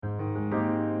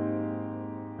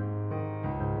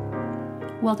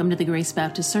Welcome to the Grace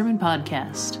Baptist Sermon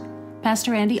Podcast.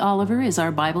 Pastor Andy Oliver is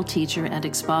our Bible teacher and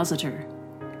expositor.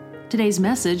 Today's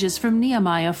message is from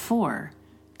Nehemiah 4,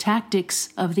 Tactics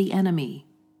of the Enemy.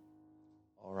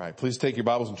 All right, please take your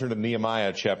Bibles and turn to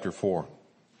Nehemiah chapter 4.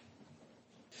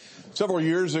 Several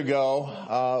years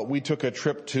ago, we took a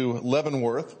trip to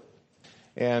Leavenworth,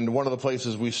 and one of the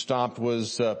places we stopped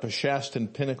was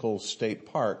Peshastin Pinnacle State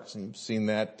Park. So you've seen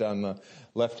that on the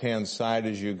left-hand side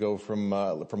as you go from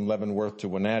Leavenworth to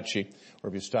Wenatchee, or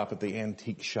if you stop at the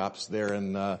antique shops there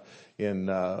in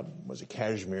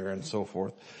Kashmir and so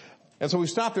forth. And so we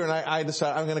stopped there, and I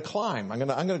decided I'm going to climb. I'm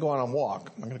going to go on a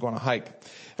walk. I'm going to go on a hike.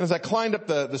 And as I climbed up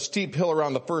the steep hill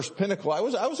around the first pinnacle, I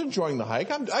was enjoying the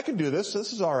hike. I can do this.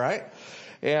 This is all right.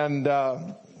 And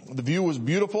the view was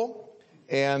beautiful.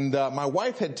 And my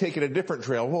wife had taken a different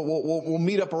trail. We'll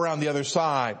meet up around the other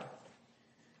side.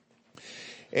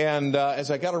 And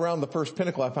as I got around the first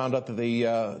pinnacle, I found out that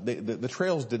the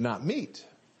trails did not meet.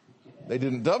 They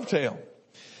didn't dovetail.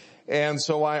 And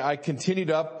so I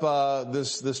continued up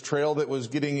this trail that was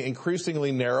getting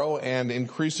increasingly narrow and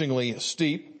increasingly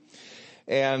steep.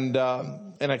 And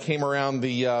I came around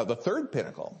the third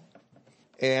pinnacle,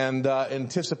 and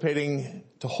anticipating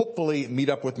to hopefully meet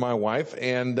up with my wife,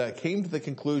 and came to the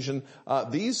conclusion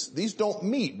these don't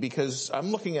meet because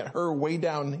I'm looking at her way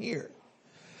down here.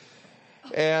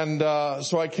 And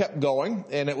so I kept going,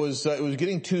 and it was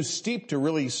getting too steep to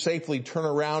really safely turn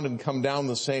around and come down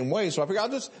the same way. So I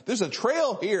figured there's a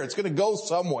trail here, it's going to go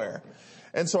somewhere.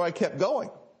 And so I kept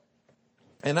going.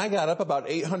 And I got up about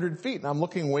 800 feet, and I'm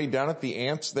looking way down at the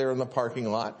ants there in the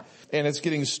parking lot, and it's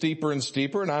getting steeper and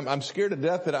steeper, and I'm scared to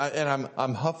death that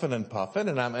I'm huffing and puffing,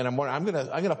 and I'm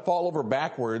gonna fall over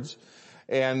backwards,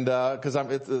 and because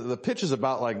the pitch is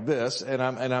about like this, and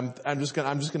I'm just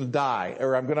gonna die,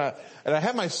 and I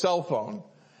have my cell phone,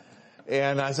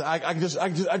 and I said I'm just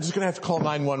gonna have to call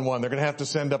 911. They're gonna have to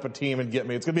send up a team and get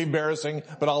me. It's gonna be embarrassing,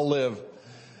 but I'll live.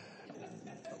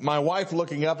 My wife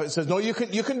looking up, it says, no, you can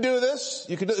do this.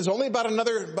 You can do this. It's only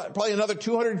probably another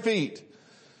 200 feet.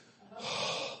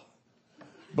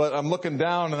 But I'm looking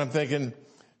down and I'm thinking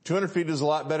 200 feet is a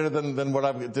lot better than what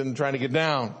I've been trying to get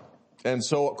down. And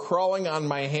so crawling on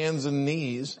my hands and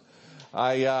knees,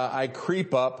 I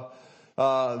creep up,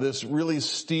 this really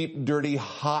steep, dirty,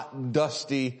 hot,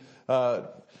 dusty,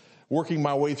 working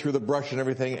my way through the brush and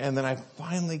everything. And then I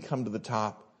finally come to the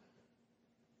top.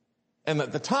 And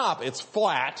at the top, it's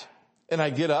flat, and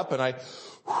I get up and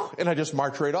I just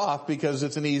march right off because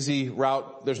it's an easy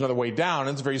route. There's another way down,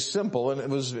 and it's very simple, and it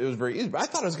was very easy. But I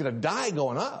thought I was going to die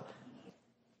going up.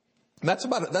 And that's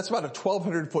about a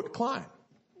 1,200 foot climb.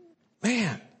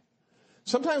 Man,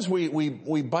 sometimes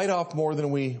we bite off more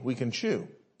than we can chew.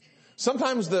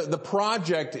 Sometimes the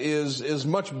project is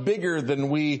much bigger than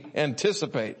we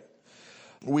anticipate.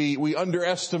 We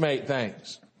underestimate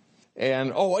things.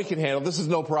 And, I can handle this. Is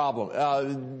no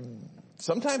problem.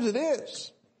 Sometimes it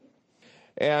is.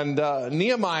 And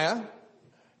Nehemiah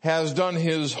has done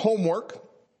his homework.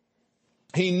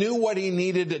 He knew what he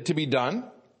needed to be done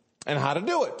and how to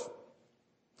do it.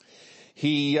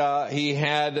 He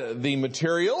had the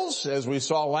materials, as we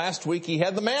saw last week. He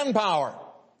had the manpower.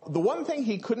 The one thing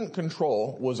he couldn't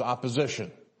control was opposition.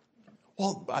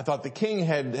 Well, I thought the king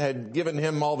had given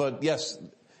him all the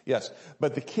Yes,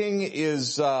 but the king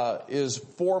is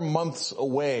 4 months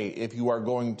away if you are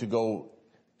going to go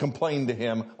complain to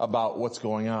him about what's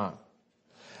going on.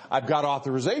 I've got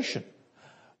authorization,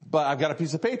 but I've got a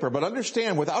piece of paper. But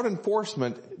understand, without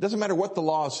enforcement, it doesn't matter what the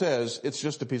law says, it's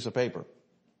just a piece of paper.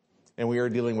 And we are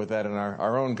dealing with that in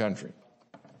our own country.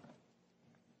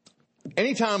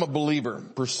 Anytime a believer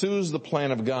pursues the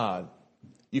plan of God,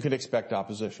 you can expect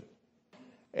opposition.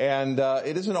 And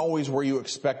it isn't always where you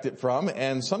expect it from.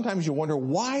 And sometimes you wonder,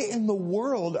 why in the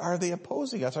world are they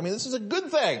opposing us? I mean, this is a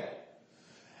good thing.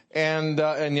 And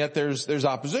yet there's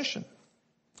opposition.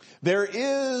 There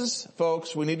is,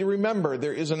 folks, we need to remember,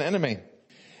 there is an enemy.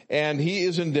 And he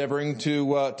is endeavoring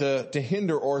to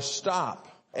hinder or stop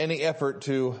any effort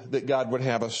that God would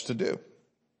have us to do.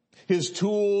 His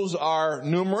tools are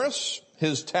numerous.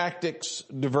 His tactics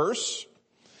diverse.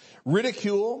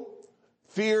 Ridicule,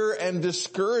 fear, and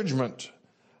discouragement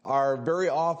are very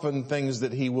often things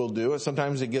that he will do. And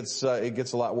sometimes it gets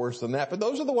a lot worse than that. But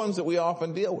those are the ones that we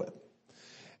often deal with.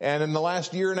 And in the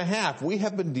last year and a half, we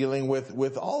have been dealing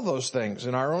with all those things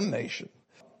in our own nation.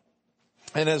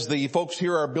 And as the folks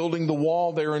here are building the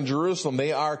wall there in Jerusalem,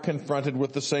 they are confronted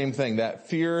with the same thing, that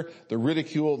fear, the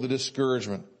ridicule, the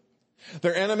discouragement.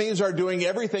 Their enemies are doing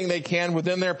everything they can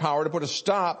within their power to put a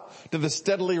stop to the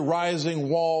steadily rising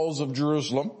walls of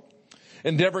Jerusalem.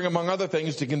 endeavoring, among other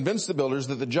things, to convince the builders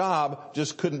that the job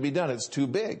just couldn't be done. It's too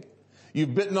big.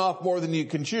 You've bitten off more than you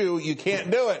can chew. You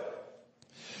can't do it.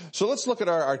 So let's look at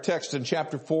our text in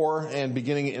chapter 4 and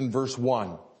beginning in verse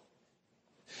 1.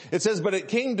 It says, "But it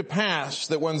came to pass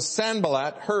that when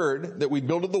Sanballat heard that we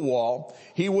builded the wall,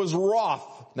 he was wroth."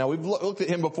 Now we've looked at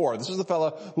him before. This is the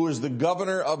fellow who is the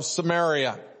governor of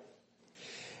Samaria.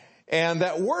 And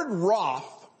that word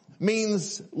wroth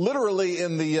means literally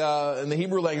in the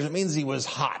Hebrew language, it means he was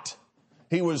hot.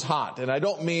 He was hot. And I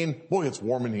don't mean, boy, it's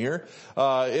warm in here.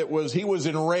 He was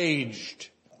enraged.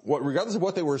 Regardless of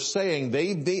what they were saying,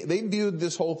 they viewed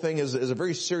this whole thing as a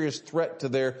very serious threat to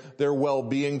their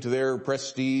well-being, to their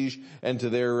prestige, and to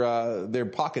their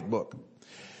pocketbook.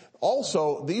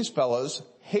 Also, these fellows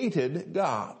hated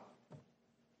God.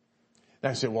 Now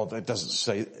I say, well, that doesn't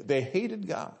say they hated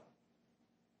God.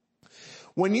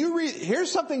 When you read, here's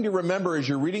something to remember as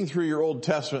you're reading through your Old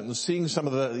Testament and seeing some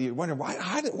of you wonder,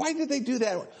 why did they do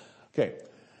that? Okay.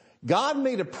 God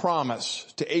made a promise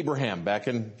to Abraham back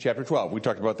in chapter 12. We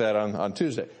talked about that on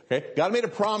Tuesday. Okay. God made a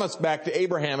promise back to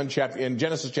Abraham in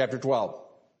Genesis chapter 12.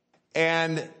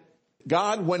 And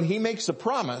God, when he makes a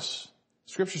promise,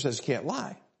 Scripture says he can't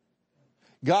lie.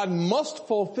 God must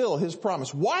fulfill his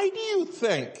promise. Why do you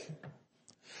think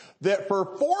that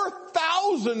for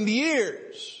 4,000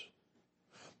 years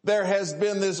there has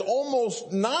been this almost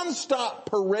nonstop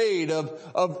parade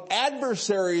of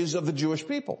adversaries of the Jewish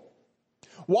people?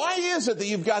 Why is it that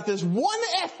you've got this one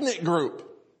ethnic group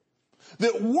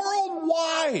that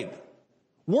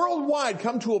worldwide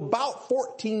come to about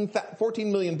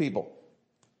 14 million people,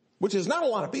 which is not a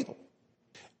lot of people.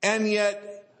 And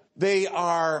yet they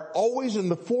are always in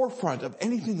the forefront of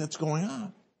anything that's going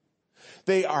on.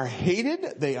 They are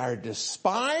hated. They are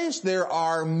despised. There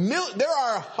are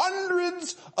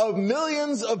hundreds of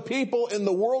millions of people in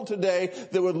the world today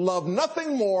that would love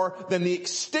nothing more than the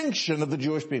extinction of the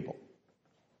Jewish people.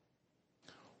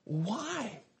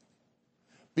 Why?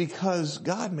 Because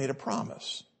God made a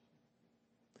promise.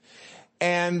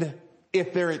 And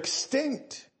if they're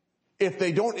extinct, if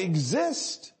they don't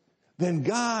exist, then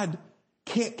God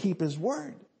can't keep his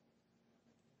word.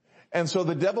 And so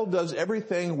the devil does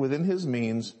everything within his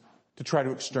means to try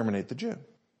to exterminate the Jew.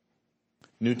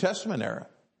 New Testament era.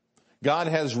 God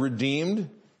has redeemed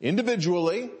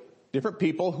individually different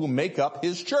people who make up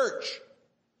his church.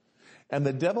 And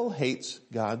the devil hates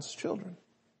God's children.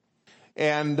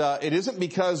 And it isn't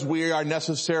because we are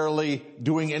necessarily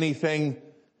doing anything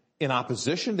in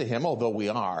opposition to him, although we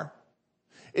are.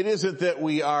 It isn't that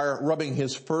we are rubbing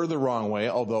his fur the wrong way,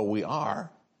 although we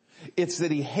are. It's that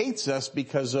he hates us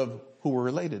because of who we're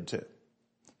related to,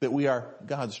 that we are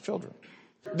God's children.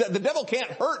 The devil can't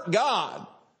hurt God,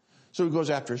 so he goes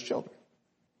after his children.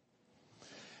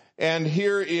 And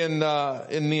here in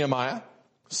Nehemiah,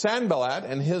 Sanballat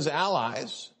and his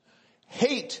allies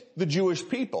hate the Jewish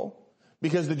people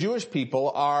because the Jewish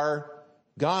people are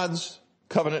God's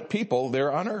covenant people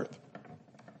there on earth.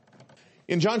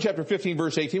 In John chapter 15,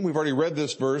 verse 18, we've already read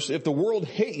this verse. If the world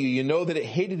hate you, you know that it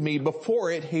hated me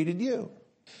before it hated you.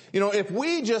 You know, if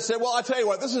we just said, well, I'll tell you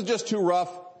what, this is just too rough.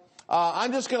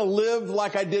 I'm just going to live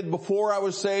like I did before I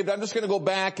was saved. I'm just going to go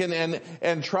back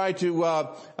and try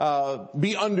to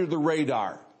be under the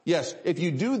radar. Yes, if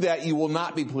you do that, you will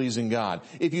not be pleasing God.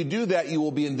 If you do that, you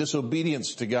will be in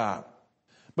disobedience to God.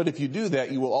 But if you do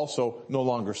that, you will also no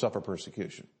longer suffer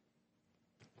persecution.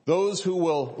 Those who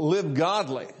will live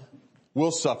godly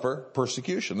will suffer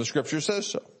persecution. The Scripture says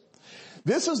so.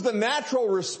 This is the natural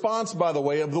response, by the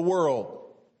way, of the world.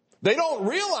 They don't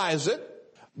realize it,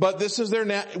 but this is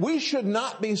we should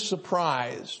not be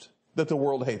surprised that the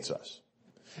world hates us.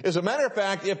 As a matter of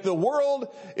fact, if the world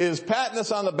is patting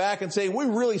us on the back and saying, we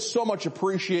really so much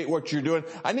appreciate what you're doing,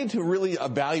 I need to really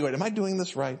evaluate, am I doing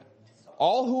this right?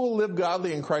 All who will live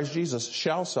godly in Christ Jesus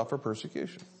shall suffer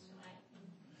persecution.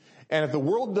 And if the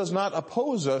world does not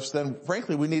oppose us, then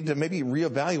frankly, we need to maybe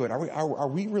reevaluate. Are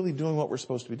we really doing what we're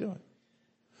supposed to be doing?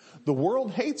 The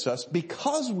world hates us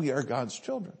because we are God's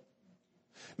children.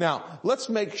 Now, let's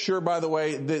make sure, by the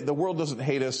way, the world doesn't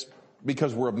hate us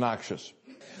because we're obnoxious.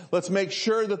 Let's make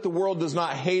sure that the world does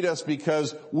not hate us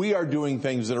because we are doing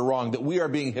things that are wrong, that we are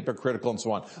being hypocritical and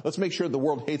so on. Let's make sure the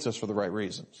world hates us for the right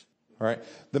reasons. All right?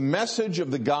 The message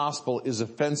of the gospel is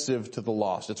offensive to the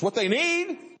lost. It's what they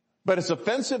need, but it's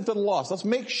offensive to the lost. Let's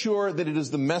make sure that it is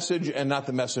the message and not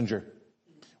the messenger.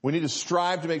 We need to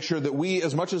strive to make sure that we,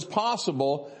 as much as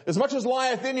possible, as much as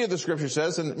lieth in you, the Scripture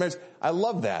says, and I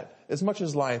love that, as much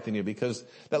as lieth in you, because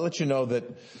that lets you know that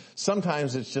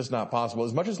sometimes it's just not possible.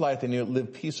 As much as lieth in you,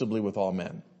 live peaceably with all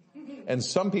men. And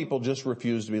some people just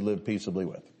refuse to be lived peaceably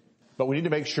with. But we need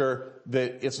to make sure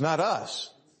that it's not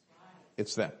us,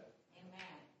 it's them.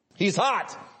 He's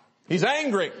hot. He's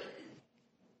angry.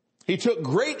 He took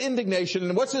great indignation,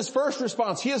 and what's his first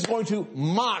response? He is going to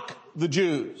mock the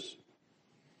Jews.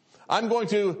 I'm going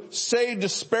to say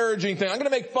disparaging things. I'm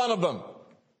going to make fun of them.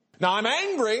 Now I'm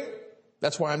angry.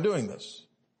 That's why I'm doing this.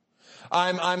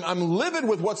 I'm livid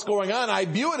with what's going on. I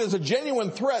view it as a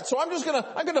genuine threat. So I'm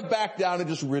going to back down and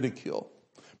just ridicule.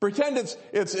 Pretend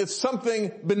it's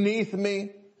something beneath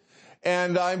me.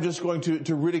 And I'm just going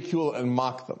to ridicule and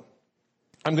mock them.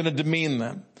 I'm going to demean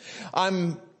them.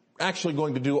 I'm actually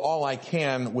going to do all I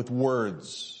can with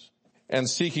words and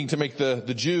seeking to make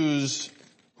the Jews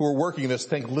who are working this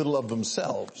think little of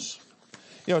themselves.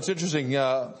 You know, it's interesting.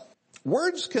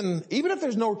 Words can, even if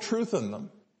there's no truth in them,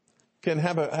 can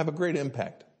have a great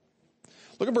impact.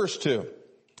 Look at verse 2.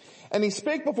 And he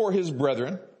spake before his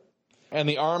brethren and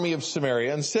the army of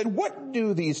Samaria and said, what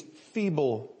do these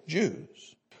feeble Jews?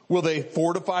 Will they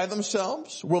fortify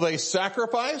themselves? Will they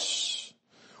sacrifice?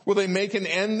 Will they make an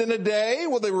end in a day?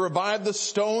 Will they revive the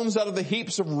stones out of the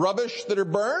heaps of rubbish that are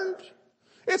burned?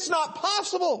 It's not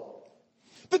possible.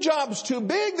 The job's too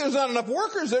big. There's not enough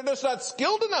workers. They're just not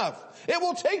skilled enough. It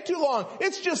will take too long.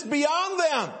 It's just beyond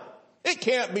them. It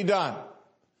can't be done.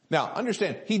 Now,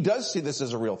 understand, he does see this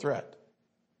as a real threat.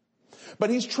 But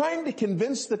he's trying to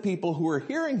convince the people who are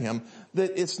hearing him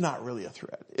that it's not really a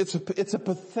threat. It's a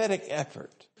pathetic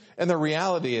effort. And the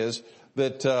reality is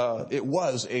that it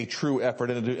was a true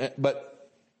effort. But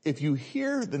if you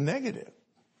hear the negative,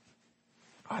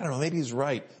 I don't know, maybe he's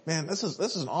right. Man, this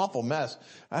is an awful mess.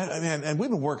 And we've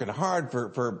been working hard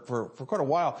for quite a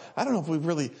while. I don't know if we've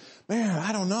really,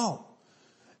 I don't know.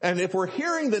 And if we're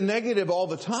hearing the negative all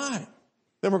the time,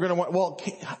 then we're going to want, well,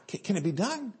 can it be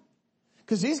done?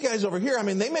 Because these guys over here,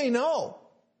 they may know.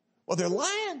 Well, they're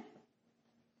lying.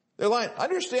 They're lying.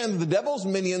 Understand the devil's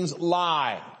minions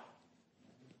lie.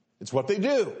 It's what they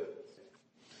do.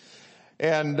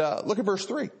 And look at verse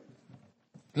 3.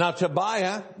 Now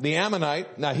Tobiah, the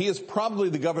Ammonite, now he is probably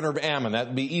the governor of Ammon,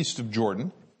 that'd be east of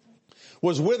Jordan,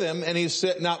 was with him, and he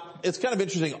said, now it's kind of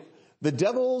interesting, the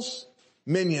devil's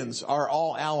minions are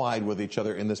all allied with each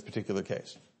other in this particular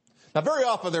case. Now very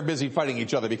often they're busy fighting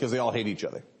each other because they all hate each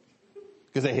other.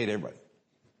 Because they hate everybody.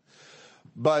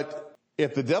 But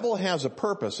if the devil has a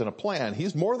purpose and a plan,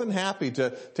 he's more than happy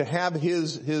to have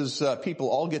his people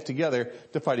all get together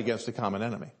to fight against a common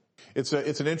enemy. It's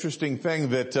an interesting thing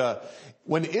that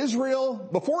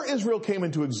before Israel came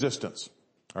into existence,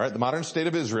 all right, the modern state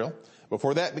of Israel,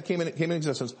 before that came in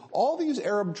existence, all these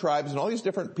Arab tribes and all these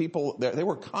different people, they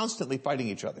were constantly fighting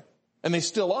each other. And they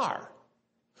still are.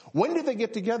 When did they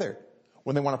get together?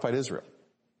 When they want to fight Israel.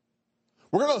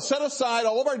 We're going to set aside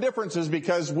all of our differences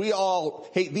because we all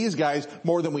hate these guys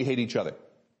more than we hate each other.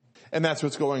 And that's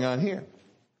what's going on here.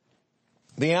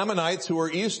 The Ammonites, who are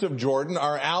east of Jordan,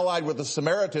 are allied with the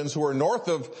Samaritans, who are north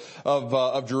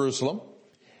of Jerusalem.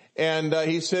 And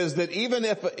he says that even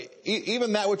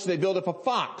that which they build, if a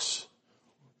fox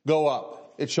go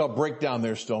up, it shall break down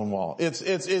their stone wall.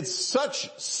 It's such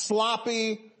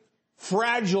sloppy,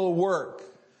 fragile work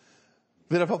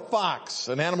that if a fox,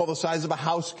 an animal the size of a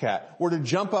house cat, were to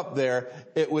jump up there,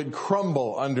 it would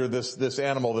crumble under this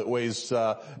animal that weighs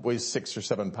 6 or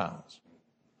 7 pounds.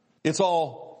 It's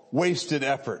all wasted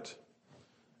effort,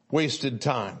 wasted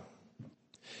time.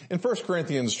 In 1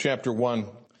 Corinthians chapter 1,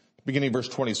 beginning verse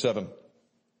 27,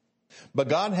 but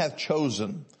God hath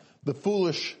chosen the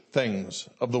foolish things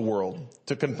of the world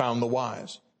to confound the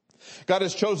wise. God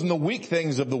has chosen the weak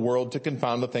things of the world to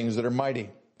confound the things that are mighty.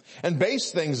 And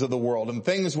base things of the world and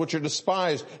things which are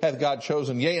despised hath God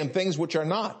chosen, yea, and things which are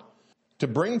not, to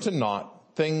bring to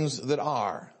naught things that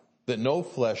are, that no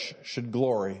flesh should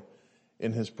glory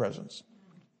in his presence.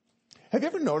 Have you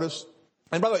ever noticed,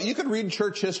 and by the way, you could read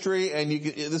church history and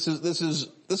this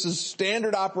is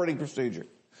standard operating procedure,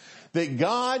 that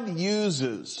God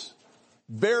uses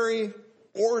very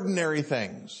ordinary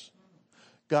things.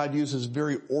 God uses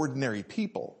very ordinary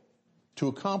people to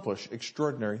accomplish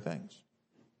extraordinary things.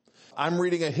 I'm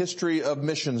reading a history of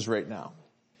missions right now.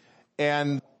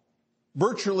 And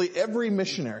virtually every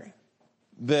missionary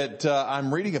that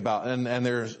I'm reading about, and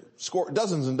there's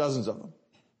dozens and dozens of them,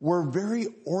 were very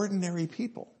ordinary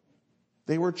people.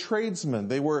 They were tradesmen.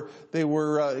 They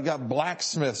got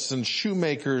blacksmiths and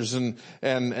shoemakers and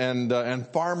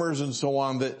farmers and so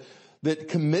on that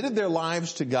committed their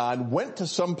lives to God, went to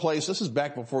some place. This is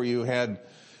back before you had,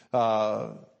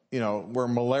 where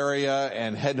malaria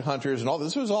and headhunters and all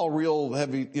this was all real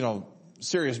heavy,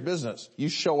 serious business. You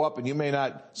show up and you may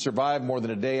not survive more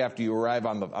than a day after you arrive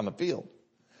on the field.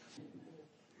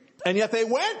 And yet they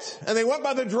went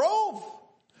by the drove.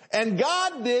 And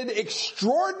God did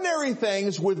extraordinary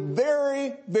things with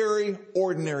very, very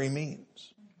ordinary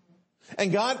means.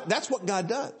 And that's what God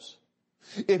does.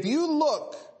 If you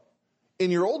look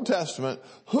in your Old Testament,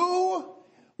 who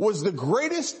was the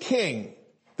greatest king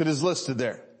that is listed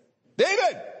there?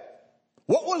 David.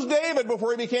 What was David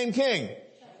before he became king?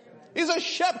 He's a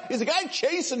shepherd. He's a guy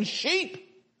chasing sheep.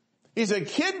 He's a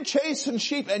kid chasing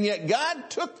sheep. And yet God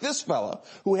took this fella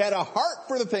who had a heart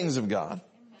for the things of God,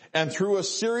 and through a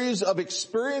series of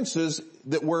experiences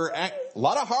that were a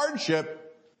lot of hardship.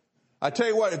 I tell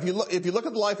you what, if you look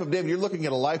at the life of David, you're looking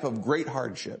at a life of great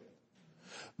hardship.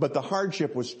 But the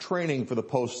hardship was training for the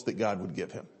posts that God would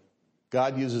give him.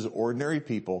 God uses ordinary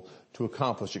people to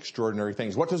accomplish extraordinary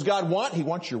things. What does God want? He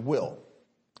wants your will.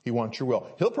 He wants your will.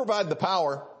 He'll provide the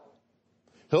power.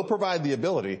 He'll provide the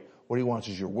ability. What he wants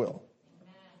is your will.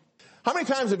 How many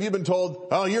times have you been told,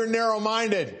 oh, you're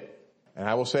narrow-minded? And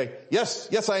I will say,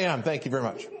 yes, I am. Thank you very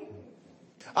much.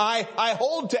 I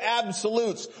hold to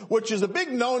absolutes, which is a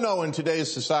big no-no in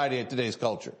today's society, in today's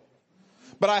culture.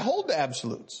 But I hold to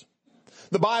absolutes.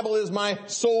 The Bible is my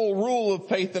sole rule of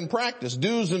faith and practice.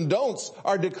 Do's and don'ts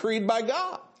are decreed by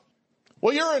God.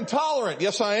 Well, you're intolerant.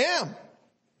 Yes, I am.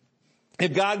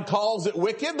 If God calls it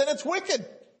wicked, then it's wicked.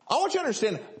 I want you to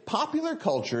understand, popular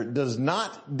culture does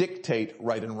not dictate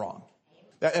right and wrong.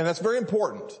 And that's very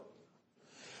important.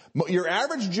 Your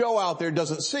average Joe out there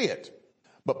doesn't see it.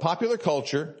 But popular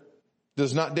culture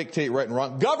does not dictate right and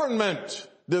wrong. Government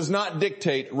does not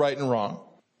dictate right and wrong.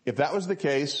 If that was the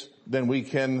case, then we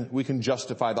can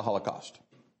justify the Holocaust.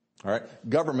 All right?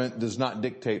 Government does not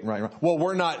dictate right and wrong. Well,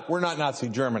 we're not Nazi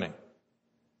Germany.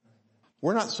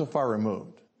 We're not so far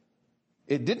removed.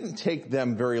 It didn't take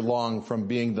them very long from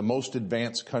being the most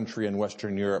advanced country in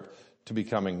Western Europe to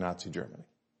becoming Nazi Germany.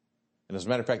 And as a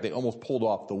matter of fact, they almost pulled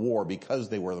off the war because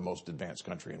they were the most advanced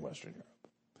country in Western Europe.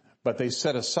 But they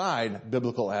set aside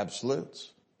biblical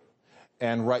absolutes,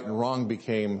 and right and wrong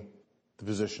became the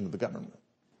position of the government.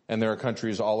 And there are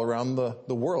countries all around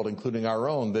the world, including our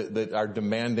own, that are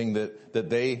demanding that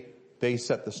they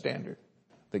set the standard.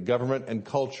 That government and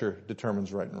culture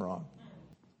determines right and wrong.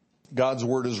 God's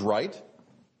word is right,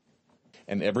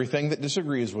 and everything that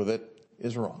disagrees with it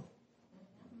is wrong.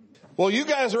 Well, you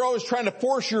guys are always trying to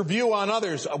force your view on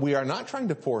others. We are not trying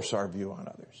to force our view on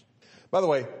others. By the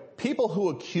way, people who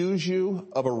accuse you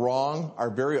of a wrong are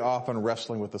very often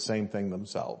wrestling with the same thing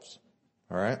themselves.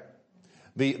 All right?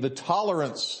 The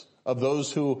tolerance of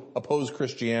those who oppose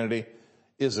Christianity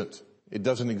isn't. It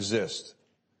doesn't exist.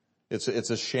 It's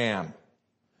a sham.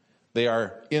 They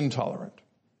are intolerant.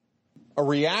 A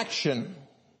reaction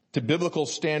to biblical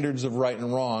standards of right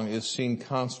and wrong is seen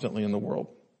constantly in the world.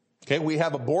 Okay, we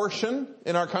have abortion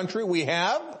in our country.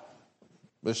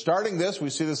 We're starting this. We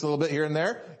see this a little bit here and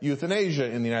there. Euthanasia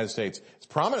in the United States. It's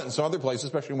prominent in some other places,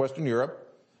 especially in Western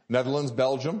Europe, Netherlands,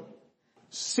 Belgium.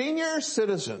 Senior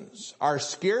citizens are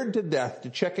scared to death to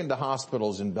check into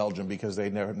hospitals in Belgium because they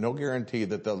have no guarantee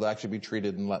that they'll actually be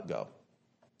treated and let go.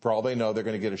 For all they know, they're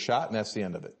going to get a shot, and that's the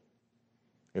end of it.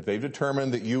 If they've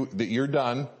determined that you're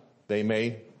done, they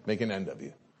may make an end of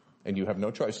you, and you have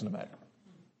no choice in the matter.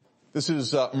 This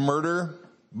is murder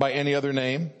by any other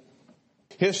name.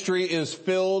 History is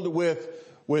filled with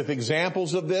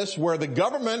examples of this where the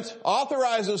government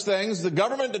authorizes things, the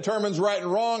government determines right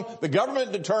and wrong, the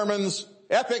government determines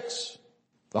ethics,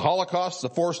 the Holocaust, the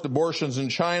forced abortions in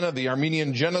China, the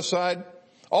Armenian genocide,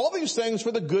 all these things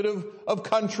for the good of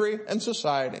country and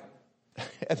society.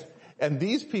 And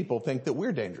these people think that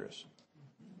we're dangerous.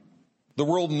 The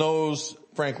world knows,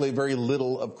 frankly, very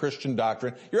little of Christian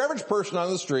doctrine. Your average person on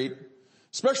the street,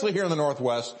 especially here in the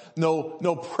Northwest,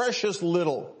 know precious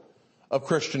little of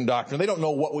Christian doctrine. They don't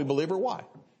know what we believe or why.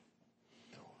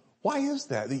 Why is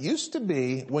that? It used to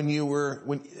be when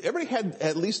everybody had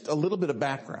at least a little bit of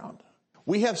background.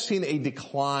 We have seen a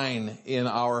decline in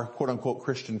our quote-unquote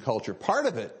Christian culture. Part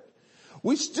of it,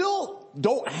 we still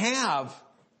don't have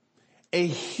a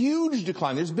huge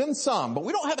decline. There's been some, but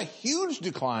we don't have a huge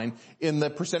decline in the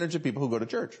percentage of people who go to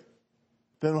church.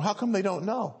 Then how come they don't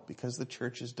know? Because the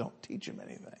churches don't teach them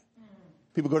anything.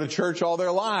 People go to church all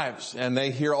their lives and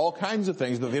they hear all kinds of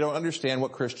things, but they don't understand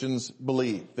what Christians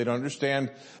believe. They don't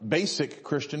understand basic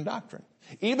Christian doctrine.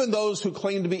 Even those who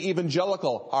claim to be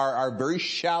evangelical are very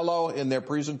shallow in their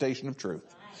presentation of truth.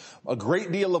 A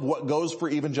great deal of what goes for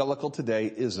evangelical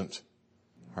today isn't.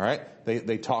 All right?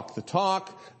 They talk the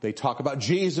talk. They talk about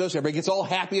Jesus. Everybody gets all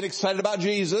happy and excited about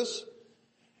Jesus.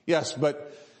 Yes,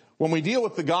 but when we deal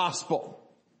with the gospel,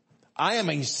 I am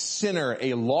a sinner,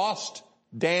 a lost,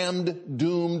 damned,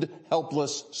 doomed,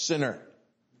 helpless sinner.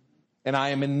 And I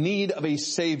am in need of a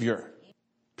Savior.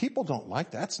 People don't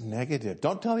like that. That's negative.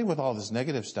 Don't tell me with all this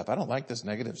negative stuff. I don't like this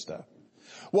negative stuff.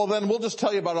 Well, then we'll just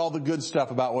tell you about all the good stuff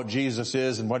about what Jesus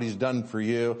is and what he's done for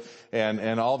you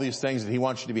and all these things that he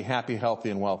wants you to be happy, healthy,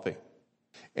 and wealthy.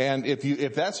 And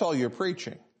if that's all you're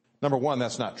preaching, number one,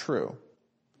 that's not true.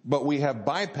 But we have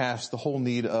bypassed the whole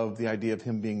need of the idea of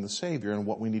him being the Savior and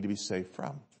what we need to be saved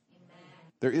from.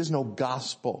 There is no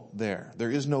gospel there. There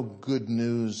is no good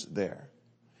news there.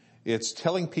 It's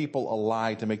telling people a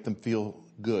lie to make them feel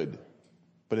good,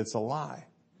 but it's a lie.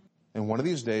 And one of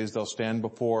these days they'll stand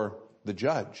before the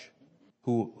judge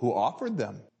who offered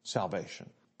them salvation,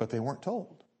 but they weren't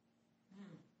told.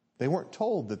 They weren't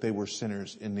told that they were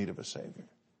sinners in need of a Savior.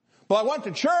 Well, I went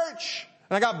to church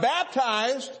and I got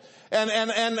baptized and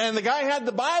the guy had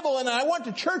the Bible and I went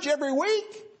to church every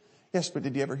week. Yes, but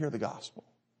did you ever hear the gospel?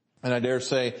 And I dare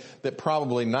say that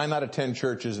probably 9 out of 10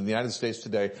 churches in the United States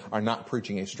today are not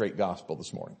preaching a straight gospel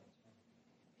this morning.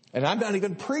 And I'm not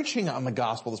even preaching on the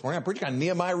gospel this morning. I'm preaching on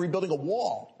Nehemiah rebuilding a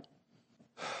wall.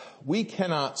 We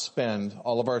cannot spend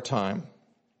all of our time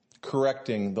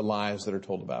correcting the lies that are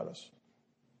told about us.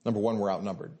 Number one, we're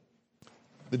outnumbered.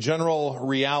 The general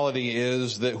reality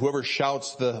is that whoever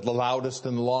shouts the loudest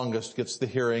and the longest gets the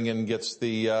hearing and gets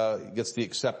the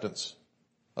acceptance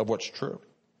of what's true.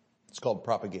 It's called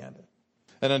propaganda.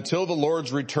 And until the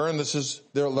Lord's return,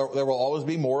 there will always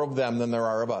be more of them than there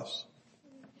are of us.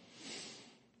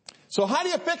 So how do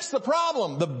you fix the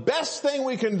problem? The best thing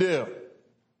we can do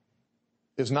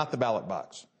is not the ballot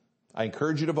box. I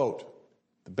encourage you to vote.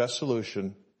 The best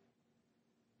solution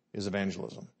is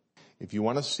evangelism. If you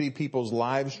want to see people's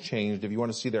lives changed, if you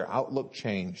want to see their outlook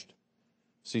changed,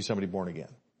 see somebody born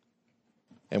again.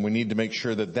 And we need to make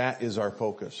sure that that is our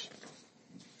focus.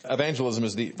 Evangelism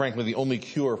is frankly the only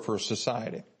cure for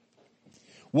society.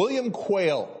 William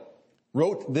Quayle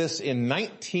wrote this in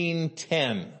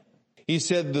 1910. He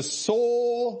said, the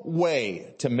sole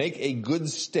way to make a good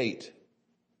state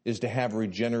is to have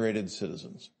regenerated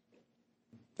citizens.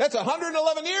 That's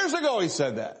 111 years ago he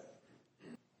said that.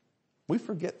 We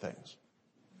forget things.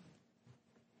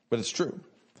 But it's true.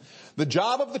 The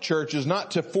job of the church is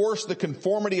not to force the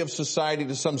conformity of society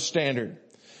to some standard,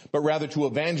 but rather to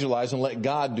evangelize and let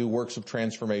God do works of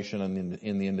transformation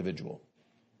in the individual.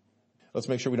 Let's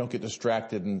make sure we don't get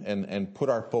distracted and put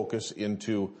our focus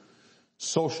into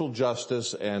social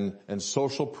justice and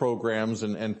social programs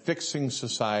and fixing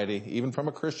society, even from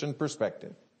a Christian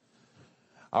perspective.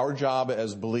 Our job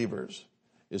as believers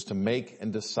is to make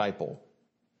and disciple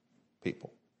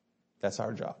people. That's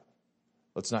our job.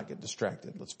 Let's not get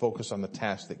distracted. Let's focus on the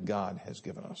task that God has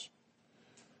given us.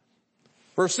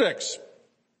 Verse 6.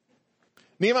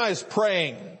 Nehemiah is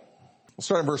praying. We'll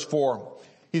start in verse 4.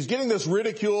 He's getting this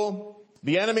ridicule.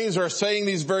 The enemies are saying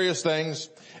these various things.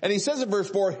 And he says in verse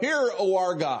 4, hear, O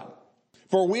our God,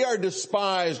 for we are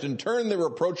despised and turn their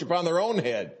reproach upon their own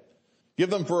head. Give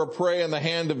them for a prey in the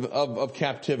hand of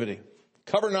captivity.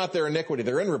 Cover not their iniquity.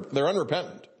 They're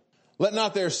unrepentant. Let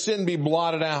not their sin be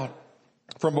blotted out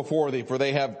from before thee, for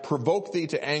they have provoked thee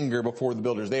to anger before the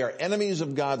builders. They are enemies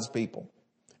of God's people,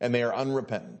 and they are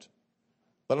unrepentant.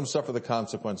 Let them suffer the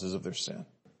consequences of their sin.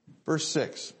 Verse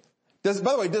 6. By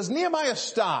the way, does Nehemiah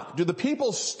stop? Do the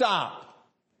people stop?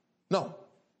 No.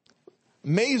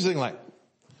 Amazingly.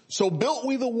 So built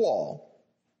we the wall,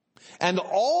 and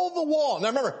all the wall. Now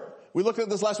remember, we looked at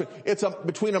this last week. It's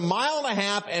between 1.5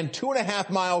 miles and 2.5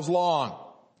 miles long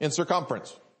in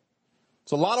circumference.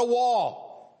 It's a lot of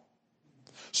wall.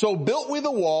 So built we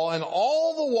the wall, and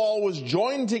all the wall was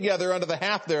joined together unto the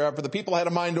half thereof, for the people had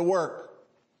a mind to work.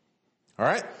 All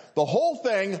right? The whole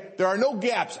thing, there are no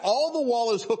gaps. All the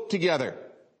wall is hooked together.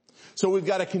 So we've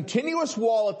got a continuous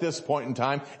wall at this point in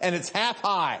time, and it's half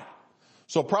high.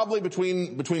 So probably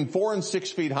between 4 and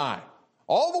 6 feet high.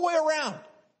 All the way around.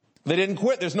 They didn't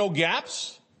quit. There's no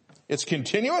gaps. It's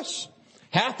continuous.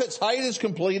 Half its height is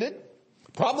completed.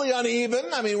 Probably uneven.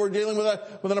 I mean, we're dealing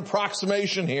with an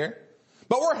approximation here.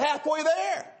 But we're halfway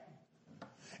there.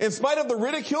 In spite of the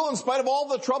ridicule, in spite of all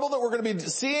the trouble that we're going to be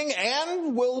seeing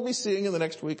and will be seeing in the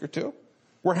next week or two,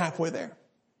 we're halfway there.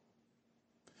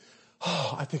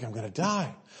 Oh, I think I'm going to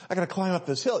die. I got to climb up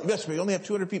this hill. Yes, we only have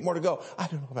 200 feet more to go. I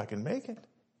don't know if I can make it.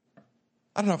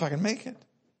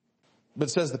 But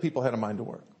it says the people had a mind to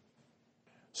work.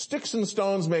 Sticks and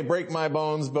stones may break my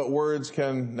bones, but words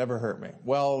can never hurt me.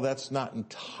 Well, that's not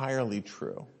entirely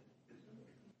true.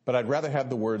 But I'd rather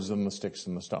have the words than the sticks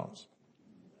and the stones.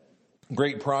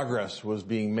 Great progress was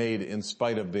being made in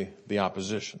spite of the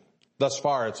opposition. Thus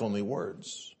far, it's only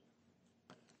words.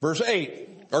 Verse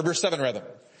 7 rather.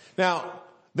 Now,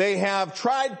 they have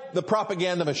tried the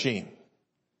propaganda machine.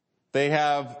 They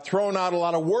have thrown out a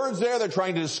lot of words there. They're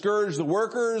trying to discourage the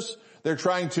workers. They're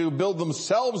trying to build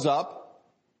themselves up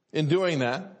in doing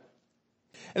that.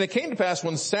 And it came to pass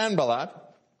when Sanballat,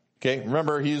 okay,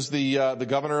 remember he's the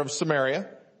governor of Samaria,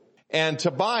 and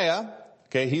Tobiah,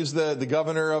 okay, he's the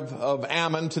governor of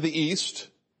Ammon to the east,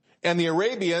 and the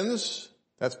Arabians,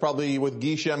 that's probably with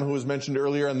Geshem who was mentioned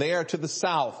earlier, and they are to the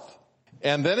south.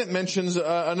 And then it mentions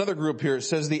another group here. It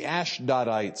says the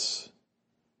Ashdodites.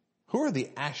 Who are the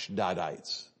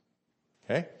Ashdodites?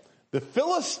 Okay, the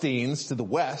Philistines to the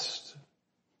west.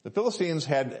 The Philistines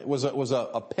was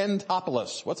a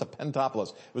pentopolis. What's a pentopolis?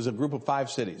 It was a group of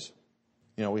 5 cities.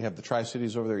 You know, we have the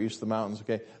Tri-Cities over there east of the mountains.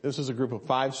 Okay, this was a group of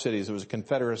 5 cities. It was a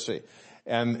confederacy,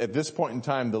 and at this point in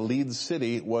time, the lead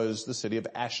city was the city of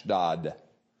Ashdod.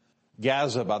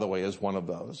 Gaza, by the way, is one of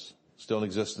those, still in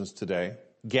existence today.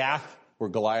 Gath, where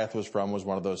Goliath was from, was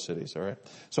one of those cities. All right,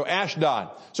 so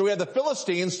Ashdod. So we have the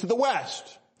Philistines to the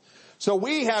west. So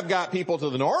we have got people to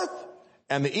the north,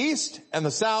 and the east, and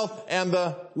the south, and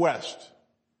the west.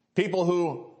 People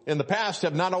who, in the past,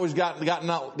 have not always gotten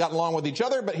along with each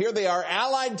other, but here they are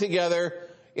allied together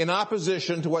in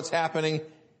opposition to what's happening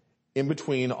in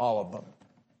between all of them.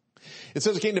 It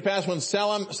says it came to pass when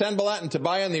Sanballat and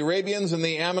Tobiah and the Arabians and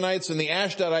the Ammonites and the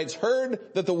Ashdodites heard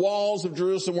that the walls of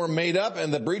Jerusalem were made up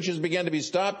and the breaches began to be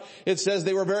stopped. It says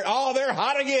they were they're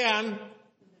hot again.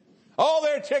 Oh,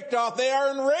 they're ticked off. They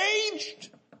are enraged.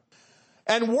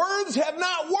 And words have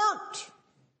not worked.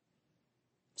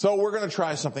 So we're going to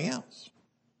try something else.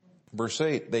 Verse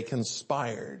 8, they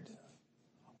conspired,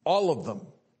 all of them,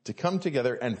 to come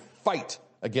together and fight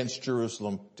against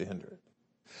Jerusalem to hinder it.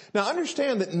 Now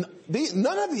understand that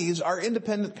none of these are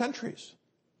independent countries.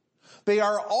 They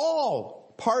are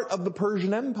all part of the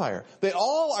Persian Empire. They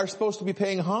all are supposed to be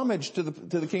paying homage to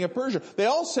the king of Persia. They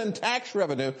all send tax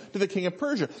revenue to the king of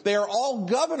Persia. They are all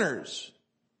governors.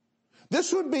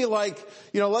 This would be like,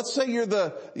 let's say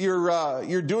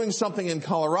you're doing something in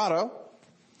Colorado,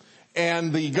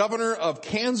 and the governor of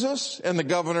Kansas and the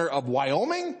governor of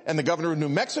Wyoming and the governor of New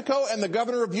Mexico and the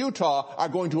governor of Utah are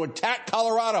going to attack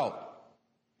Colorado.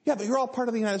 Yeah, but you're all part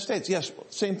of the United States. Yes,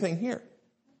 same thing here.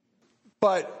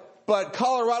 But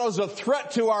Colorado's a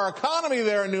threat to our economy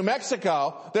there in New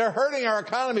Mexico. They're hurting our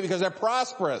economy because they're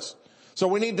prosperous. So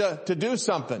we need to do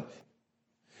something.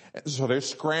 So they're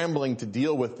scrambling to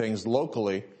deal with things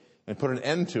locally and put an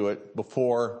end to it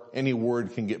before any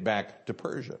word can get back to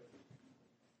Persia.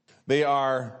 They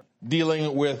are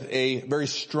dealing with a very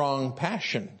strong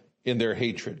passion in their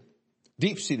hatred,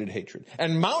 deep-seated hatred,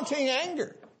 and mounting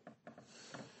anger.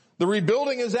 The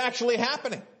rebuilding is actually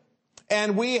happening,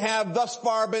 and we have thus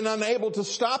far been unable to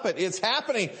stop it. It's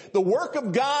happening. The work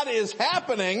of God is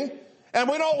happening, and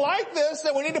we don't like this,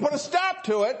 and we need to put a stop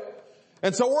to it.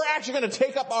 And so we're actually going to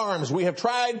take up arms. We have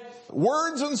tried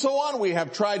words and so on. We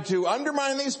have tried to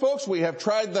undermine these folks. We have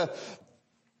tried the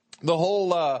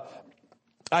whole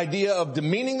idea of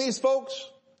demeaning these folks,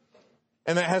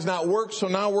 and that has not worked. So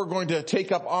now we're going to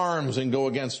take up arms and go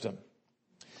against them.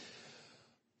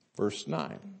 Verse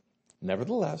 9.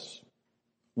 Nevertheless,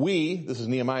 we, this is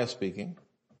Nehemiah speaking,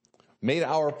 made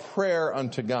our prayer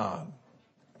unto God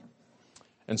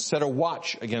and set a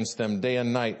watch against them day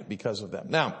and night because of them.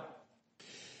 Now,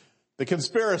 the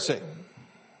conspiracy.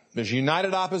 There's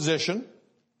united opposition.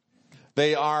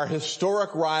 They are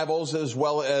historic rivals as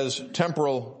well as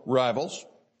temporal rivals.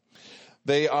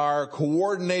 They are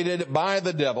coordinated by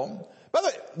the devil. By the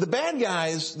way, the bad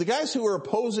guys, the guys who are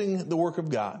opposing the work of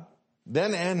God,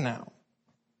 then and now,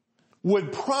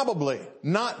 would probably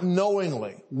not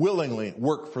knowingly, willingly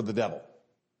work for the devil.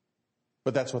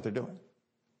 But that's what they're doing.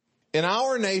 In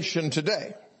our nation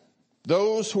today,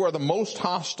 those who are the most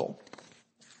hostile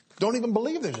don't even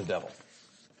believe there's a devil.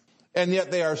 And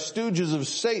yet they are stooges of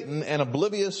Satan and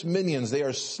oblivious minions. They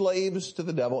are slaves to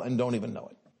the devil and don't even know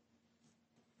it.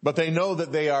 But they know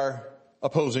that they are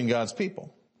opposing God's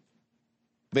people.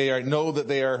 They know that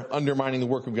they are undermining the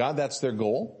work of God. That's their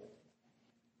goal.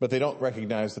 But they don't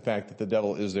recognize the fact that the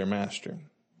devil is their master.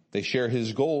 They share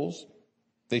his goals.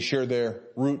 They share their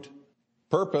root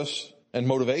purpose and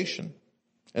motivation.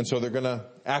 And so they're going to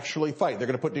actually fight. They're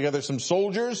going to put together some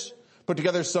soldiers, put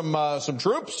together some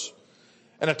troops,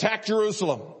 and attack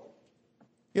Jerusalem.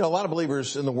 A lot of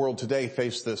believers in the world today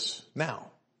face this now.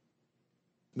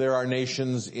 There are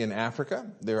nations in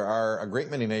Africa. There are a great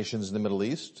many nations in the Middle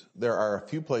East. There are a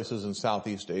few places in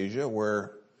Southeast Asia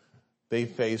where they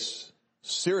face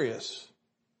serious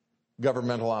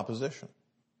governmental opposition.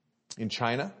 In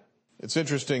China, it's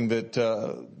interesting that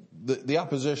the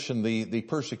opposition, the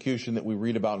persecution that we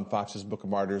read about in Fox's Book of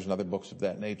Martyrs and other books of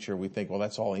that nature, we think, well,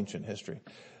 that's all ancient history.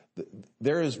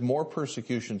 There is more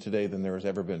persecution today than there has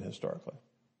ever been historically.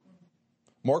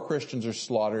 More Christians are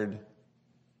slaughtered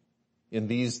in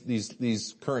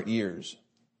these current years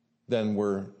than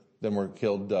were than were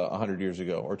killed 100 years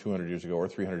ago or 200 years ago or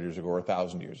 300 years ago or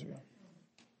 1,000 years ago.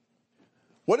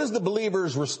 What is the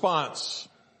believer's response?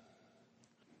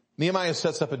 Nehemiah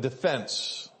sets up a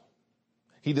defense.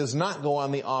 He does not go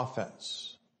on the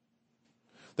offense.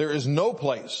 There is no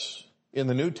place in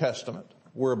the New Testament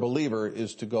where a believer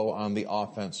is to go on the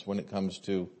offense when it comes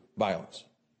to violence.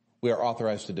 We are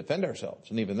authorized to defend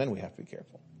ourselves, and even then we have to be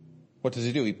careful. What does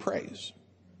he do? He prays.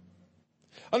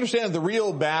 Understand the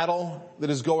real battle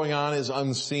that is going on is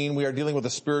unseen. We are dealing with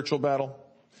a spiritual battle.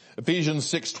 Ephesians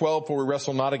 6:12, for we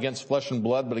wrestle not against flesh and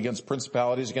blood, but against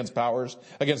principalities, against powers,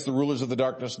 against the rulers of the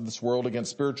darkness of this world,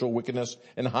 against spiritual wickedness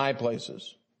in high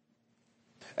places.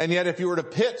 And yet if you were to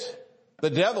pit the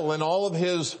devil and all of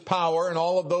his power and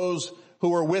all of those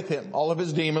who are with him, all of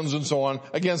his demons and so on,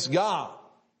 against God,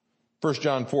 1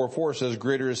 John 4:4 says,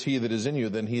 greater is he that is in you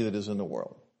than he that is in the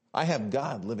world. I have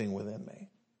God living within me.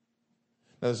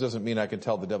 Now, this doesn't mean I can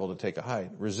tell the devil to take a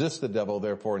hide. Resist the devil,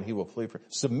 therefore, and he will flee from you.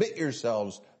 Submit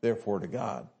yourselves, therefore, to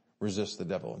God. Resist the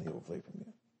devil, and he will flee from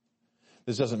you.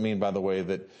 This doesn't mean, by the way,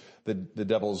 that the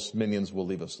devil's minions will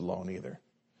leave us alone either.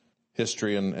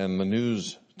 History and the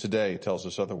news today tells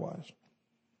us otherwise.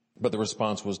 But the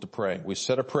response was to pray. We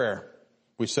said a prayer.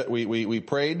 We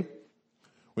prayed.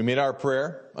 We made our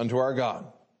prayer unto our God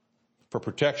for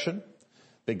protection,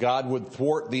 that God would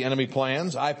thwart the enemy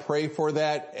plans. I pray for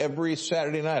that every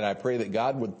Saturday night. I pray that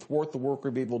God would thwart the work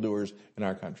of evildoers in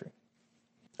our country.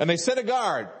 And they set a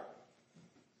guard.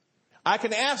 I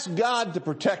can ask God to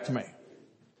protect me.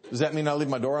 Does that mean I leave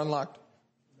my door unlocked?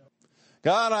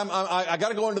 God, I got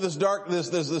to go into this dark,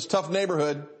 this tough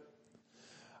neighborhood.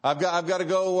 I've got to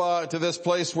go to this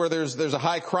place where there's a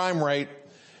high crime rate.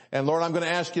 And Lord, I'm going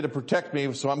to ask you to protect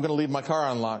me, so I'm going to leave my car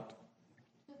unlocked.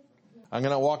 I'm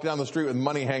going to walk down the street with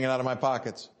money hanging out of my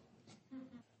pockets.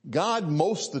 God,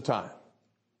 most of the time,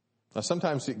 now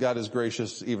sometimes God is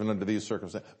gracious even under these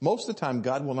circumstances. Most of the time,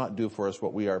 God will not do for us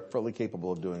what we are fully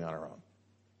capable of doing on our own.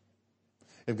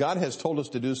 If God has told us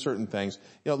to do certain things,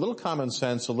 a little common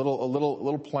sense, a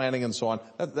little planning and so on,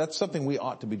 that's something we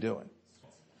ought to be doing.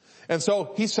 And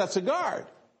so he sets a guard.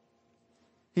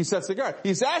 He sets a guard.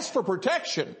 He's asked for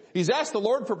protection. He's asked the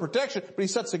Lord for protection, but he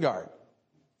sets a guard.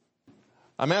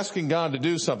 I'm asking God to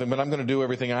do something, but I'm going to do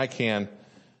everything I can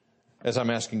as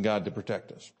I'm asking God to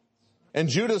protect us. And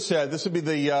Judah said, this would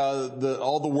be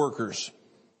all the workers,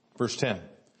 verse 10.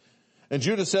 And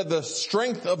Judah said, the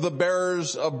strength of the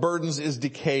bearers of burdens is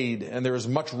decayed, and there is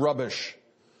much rubbish,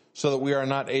 so that we are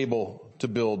not able to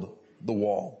build the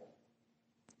wall.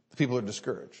 The people are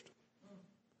discouraged.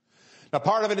 Now,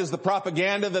 part of it is the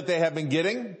propaganda that they have been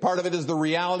getting. Part of it is the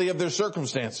reality of their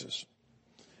circumstances.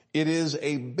 It is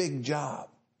a big job.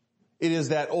 It is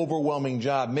that overwhelming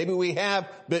job. Maybe we have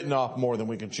bitten off more than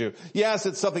we can chew. Yes,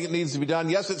 it's something that needs to be done.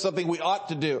 Yes, it's something we ought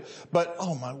to do. But,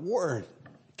 oh my word,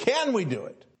 can we do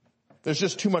it? There's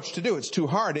just too much to do. It's too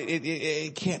hard.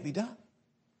 It can't be done.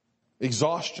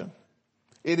 Exhaustion.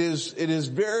 It is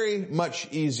very much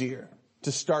easier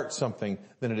to start something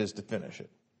than it is to finish it.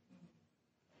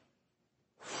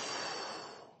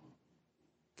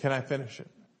 Can I finish it?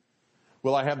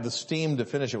 Will I have the steam to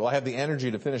finish it? Will I have the energy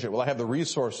to finish it? Will I have the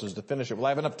resources to finish it? Will I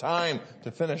have enough time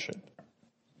to finish it?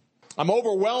 I'm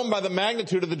overwhelmed by the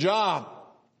magnitude of the job.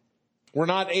 We're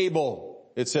not able,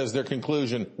 it says their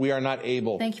conclusion, we are not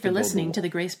able. Thank you for listening to the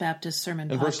Grace Baptist Sermon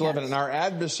Podcast. In verse 11, and our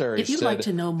adversaries said, if you'd like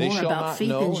to know more about faith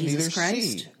in Jesus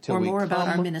Christ or more about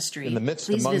our ministry,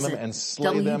 please visit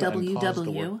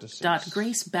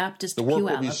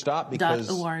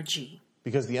www.gracebaptistpuyallup.org.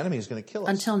 Because the enemy is going to kill us.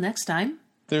 Until next time,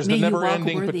 there's the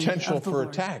never-ending potential for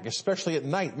attack, especially at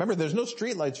night. Remember, there's no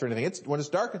street lights or anything. When it's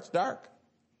dark, it's dark.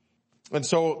 And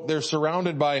so they're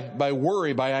surrounded by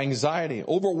worry, by anxiety,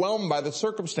 overwhelmed by the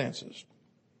circumstances.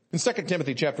 In 2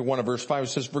 Timothy chapter 1 and verse 5, it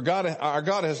says, for our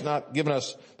God has not given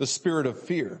us the spirit of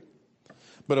fear,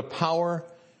 but of power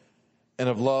and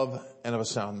of love and of a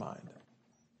sound mind.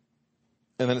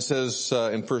 And then it says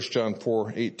in 1 John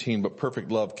 4:18, but perfect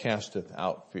love casteth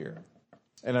out fear.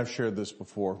 And I've shared this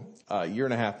before. A year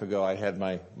and a half ago, I had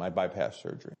my bypass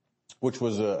surgery, which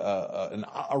was a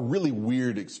really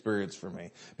weird experience for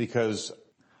me because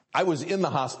I was in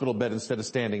the hospital bed instead of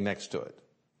standing next to it.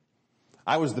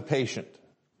 I was the patient,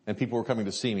 and people were coming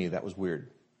to see me. That was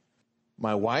weird.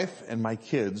 My wife and my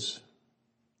kids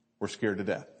were scared to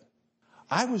death.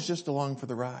 I was just along for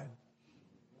the ride.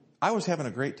 I was having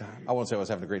a great time. I won't say I was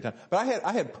having a great time, but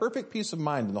I had perfect peace of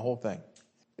mind in the whole thing.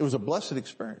 It was a blessed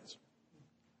experience.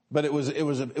 But it was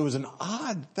an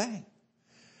odd thing.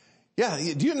 Yeah,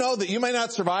 do you know that you may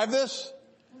not survive this?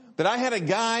 That I had a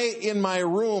guy in my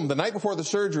room the night before the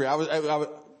surgery.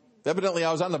 Evidently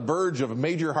I was on the verge of a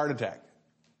major heart attack.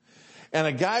 And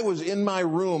a guy was in my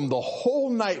room the whole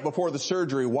night before the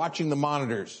surgery watching the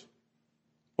monitors.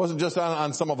 It wasn't just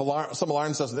on some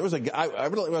alarm system. There was a guy, I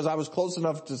was close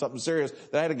enough to something serious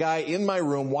that I had a guy in my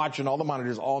room watching all the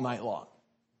monitors all night long.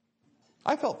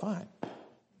 I felt fine.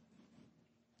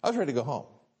 I was ready to go home.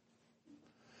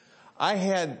 I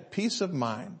had peace of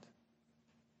mind.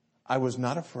 I was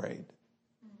not afraid.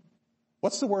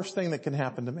 What's the worst thing that can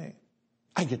happen to me?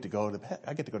 I get to go to heaven.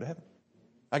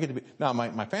 I get to be, now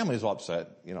my family is all upset,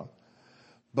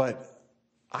 but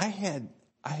I had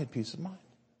peace of mind.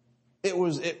 It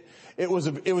was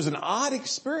an odd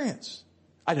experience.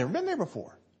 I'd never been there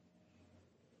before.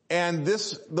 And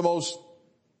the most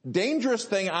dangerous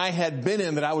thing I had been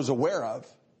in that I was aware of,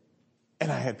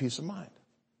 and I had peace of mind.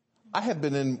 I have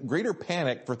been in greater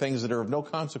panic for things that are of no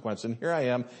consequence, and here I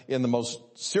am in the most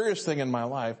serious thing in my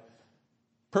life,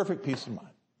 perfect peace of mind.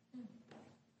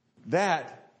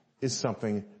 That is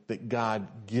something that God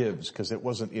gives, because it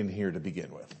wasn't in here to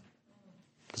begin with.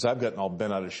 Because I've gotten all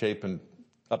bent out of shape and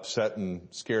upset and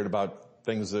scared about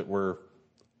things that were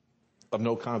of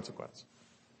no consequence.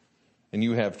 And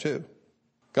you have too.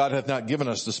 God hath not given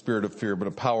us the spirit of fear, but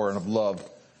of power and of love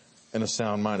and a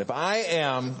sound mind.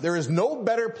 There is no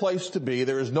better place to be,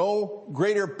 there is no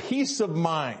greater peace of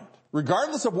mind,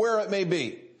 regardless of where it may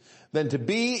be, than to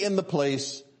be in the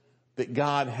place that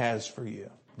God has for you,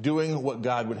 doing what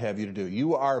God would have you to do.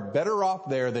 You are better off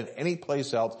there than any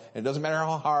place else. And it doesn't matter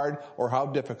how hard or how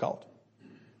difficult,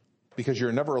 because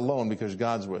you're never alone, because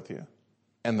God's with you.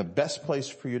 And the best place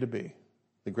for you to be,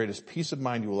 the greatest peace of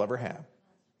mind you will ever have,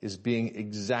 is being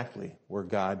exactly where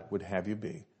God would have you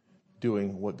be,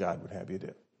 doing what God would have you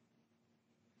do.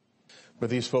 But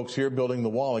these folks here building the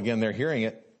wall, again, they're hearing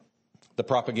it. The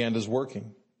propaganda is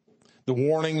working. The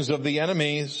warnings of the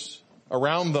enemies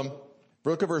around them.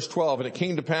 Look at verse 12. And it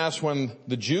came to pass when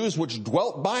the Jews which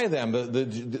dwelt by them,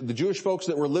 the Jewish folks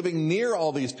that were living near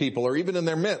all these people, or even in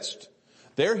their midst,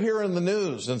 they're hearing the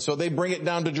news. And so they bring it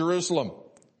down to Jerusalem.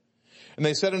 And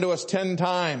they said unto us 10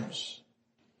 times,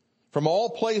 from all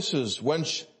places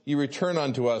whence ye return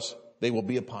unto us, they will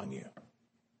be upon you.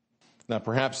 Now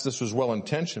perhaps this was well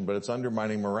intentioned, but it's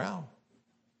undermining morale.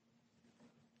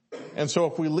 And so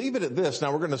if we leave it at this,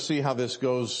 now we're going to see how this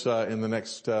goes in the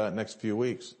next few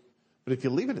weeks. But if you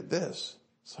leave it at this,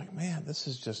 it's like, man, this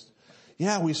is just,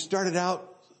 we started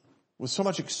out with so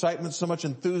much excitement, so much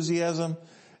enthusiasm,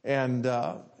 and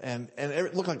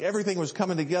it looked like everything was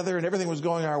coming together and everything was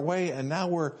going our way, and now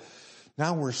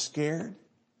we're scared.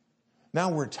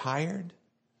 Now we're tired.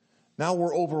 Now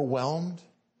we're overwhelmed.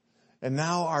 And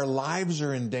now our lives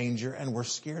are in danger and we're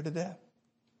scared to death.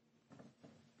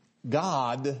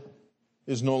 God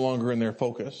is no longer in their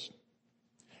focus.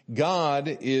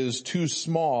 God is too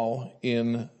small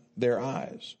in their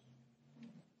eyes.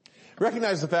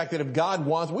 Recognize the fact that if God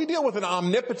wants, we deal with an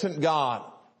omnipotent God.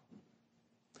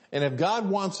 And if God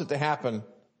wants it to happen,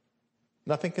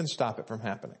 nothing can stop it from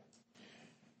happening.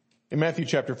 In Matthew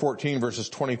chapter 14, verses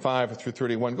 25 through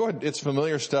 31, go ahead. It's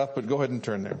familiar stuff, but go ahead and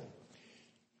turn there.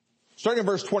 Starting in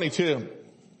verse 22, it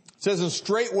says, and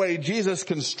straightway Jesus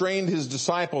constrained his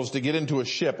disciples to get into a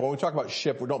ship. When we talk about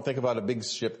ship, we don't think about a big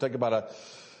ship. Think about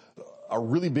a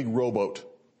really big rowboat.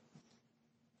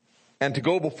 And to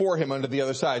go before him unto the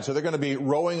other side. So they're going to be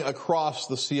rowing across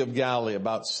the Sea of Galilee,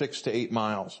 about 6 to 8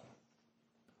 miles,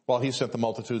 while he sent the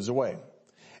multitudes away.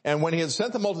 And when he had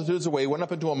sent the multitudes away, he went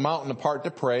up into a mountain apart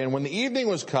to pray. And when the evening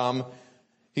was come,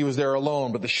 he was there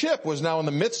alone. But the ship was now in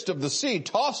the midst of the sea,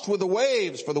 tossed with the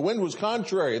waves, for the wind was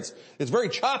contrary. It's very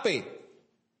choppy.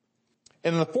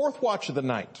 And in the fourth watch of the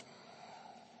night,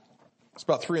 it's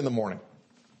about 3 a.m,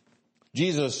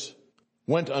 Jesus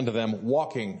went unto them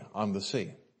walking on the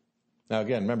sea. Now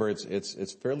again, remember,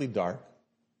 it's fairly dark.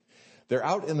 They're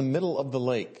out in the middle of the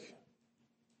lake.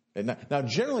 Now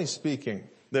generally speaking,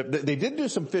 they did do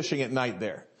some fishing at night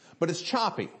there, but it's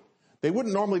choppy. They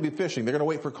wouldn't normally be fishing. They're going to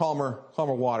wait for calmer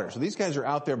water. So these guys are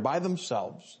out there by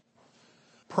themselves,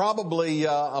 probably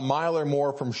a mile or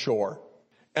more from shore.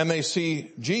 And they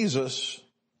see Jesus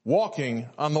walking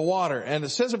on the water. And it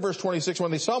says in verse 26,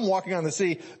 when they saw him walking on the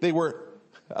sea, they were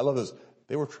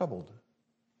troubled.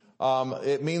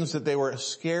 It means that they were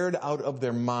scared out of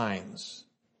their minds.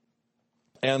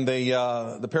 And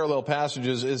the parallel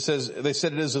passages, they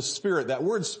said it is a spirit. That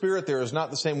word spirit there is not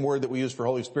the same word that we use for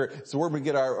Holy Spirit. It's the word we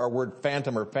get our word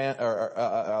phantom or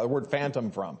word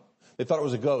phantom from. They thought it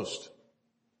was a ghost.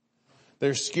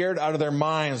 They're scared out of their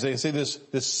minds. They see this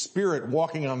spirit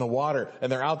walking on the water,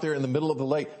 and they're out there in the middle of the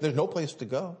lake. There's no place to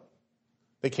go.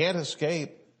 They can't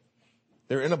escape.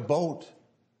 They're in a boat,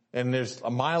 and there's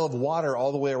a mile of water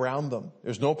all the way around them.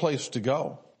 There's no place to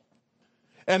go.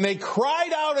 And they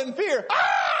cried out in fear,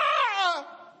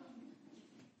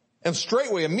 And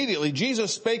straightway, immediately,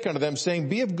 Jesus spake unto them, saying,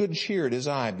 Be of good cheer, it is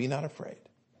I, be not afraid.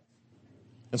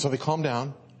 And so they calmed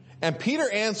down. And Peter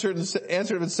answered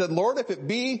him and said, Lord, if it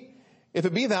be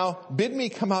thou, bid me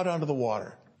come out onto the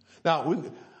water. Now,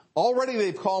 already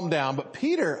they've calmed down, but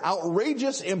Peter,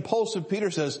 outrageous, impulsive Peter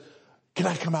says, can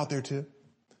I come out there too?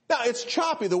 Now, it's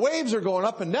choppy. The waves are going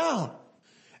up and down.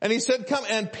 And he said, come.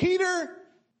 And Peter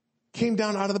came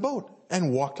down out of the boat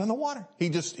and walked on the water.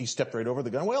 He stepped right over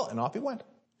the gunwale and off he went.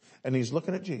 And he's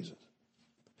looking at Jesus.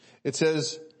 It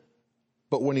says,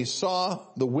 but when he saw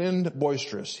the wind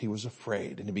boisterous, he was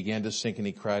afraid, and he began to sink, and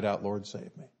he cried out, Lord,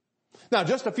 save me. Now,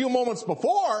 just a few moments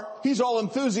before, he's all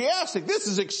enthusiastic. This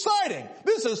is exciting.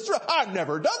 I've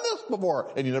never done this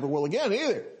before. And you never will again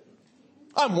either.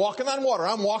 I'm walking on water.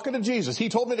 I'm walking to Jesus. He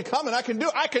told me to come, and I can do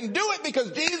it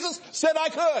because Jesus said I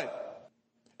could.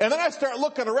 And then I start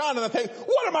looking around and I think,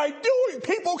 what am I doing?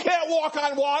 People can't walk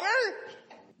on water.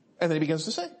 And then he begins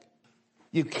to sink.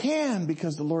 You can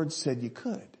because the Lord said you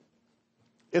could.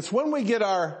 It's when we get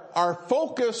our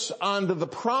focus onto the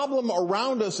problem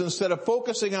around us instead of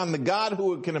focusing on the God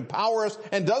who can empower us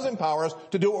and does empower us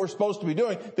to do what we're supposed to be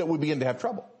doing that we begin to have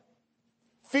trouble.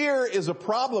 Fear is a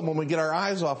problem when we get our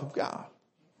eyes off of God.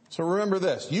 So remember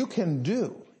this, you can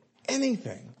do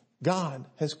anything God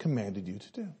has commanded you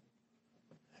to do.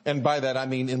 And by that I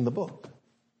mean in the book.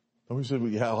 Nobody said,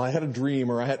 well, I had a dream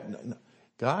or no.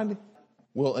 God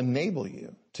will enable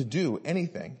you to do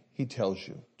anything he tells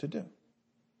you to do.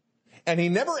 And he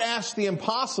never asks the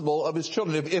impossible of his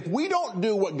children. If we don't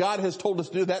do what God has told us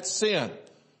to do, that's sin.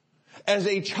 As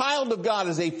a child of God,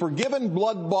 as a forgiven,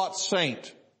 blood-bought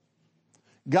saint,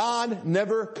 God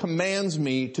never commands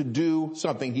me to do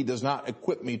something he does not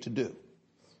equip me to do.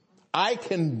 I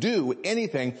can do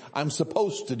anything I'm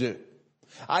supposed to do.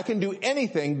 I can do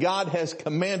anything God has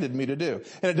commanded me to do.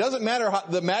 And it doesn't matter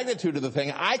the magnitude of the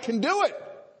thing, I can do it.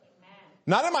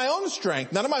 Not in my own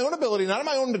strength, not in my own ability, not in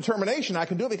my own determination. I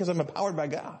can do it because I'm empowered by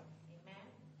God. Amen.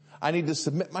 I need to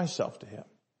submit myself to him.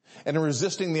 And in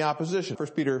resisting the opposition, 1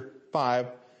 Peter 5,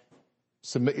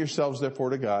 submit yourselves therefore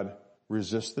to God,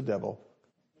 resist the devil,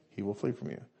 he will flee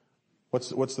from you. What's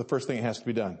the first thing that has to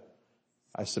be done?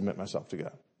 I submit myself to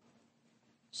God.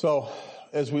 So,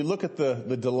 as we look at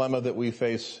the dilemma that we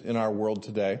face in our world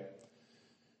today,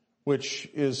 which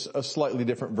is a slightly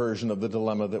different version of the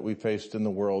dilemma that we faced in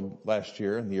the world last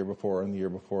year and the year before and the year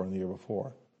before and the year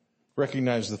before.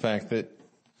 Recognize the fact that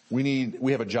we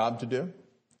have a job to do,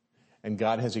 and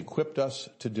God has equipped us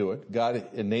to do it. God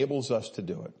enables us to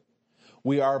do it.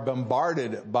 We are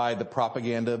bombarded by the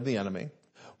propaganda of the enemy.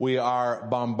 We are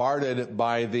bombarded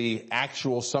by the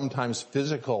actual, sometimes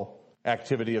physical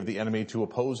activity of the enemy to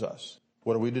oppose us.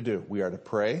 What are we to do? We are to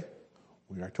pray,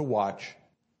 we are to watch,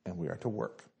 and we are to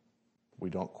work. We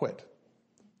don't quit.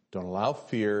 Don't allow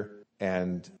fear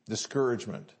and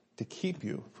discouragement to keep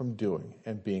you from doing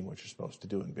and being what you're supposed to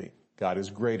do and be. God is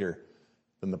greater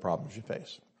than the problems you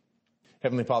face.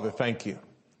 Heavenly Father, thank you.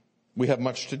 We have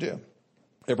much to do.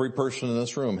 Every person in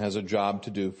this room has a job to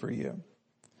do for you.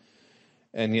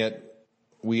 And yet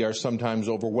we are sometimes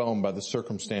overwhelmed by the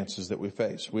circumstances that we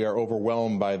face. We are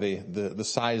overwhelmed by the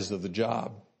size of the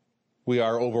job. We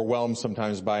are overwhelmed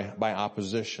sometimes by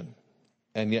opposition.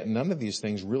 And yet none of these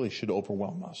things really should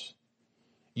overwhelm us.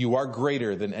 You are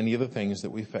greater than any of the things that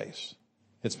we face.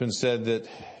 It's been said that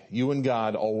you and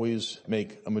God always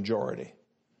make a majority.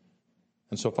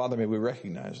 And so, Father, may we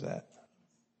recognize that.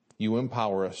 You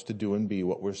empower us to do and be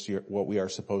what we are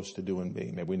supposed to do and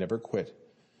be. May we never quit.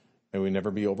 May we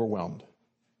never be overwhelmed.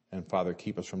 And, Father,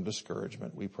 keep us from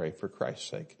discouragement. We pray for Christ's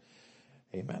sake.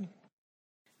 Amen.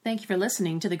 Thank you for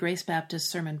listening to the Grace Baptist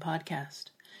Sermon Podcast.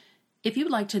 If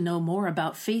you'd like to know more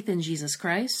about faith in Jesus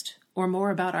Christ or more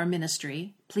about our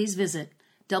ministry, please visit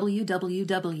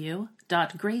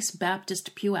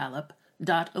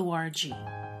www.gracebaptistpuyallup.org.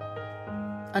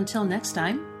 Until next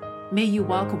time, may you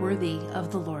walk worthy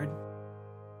of the Lord.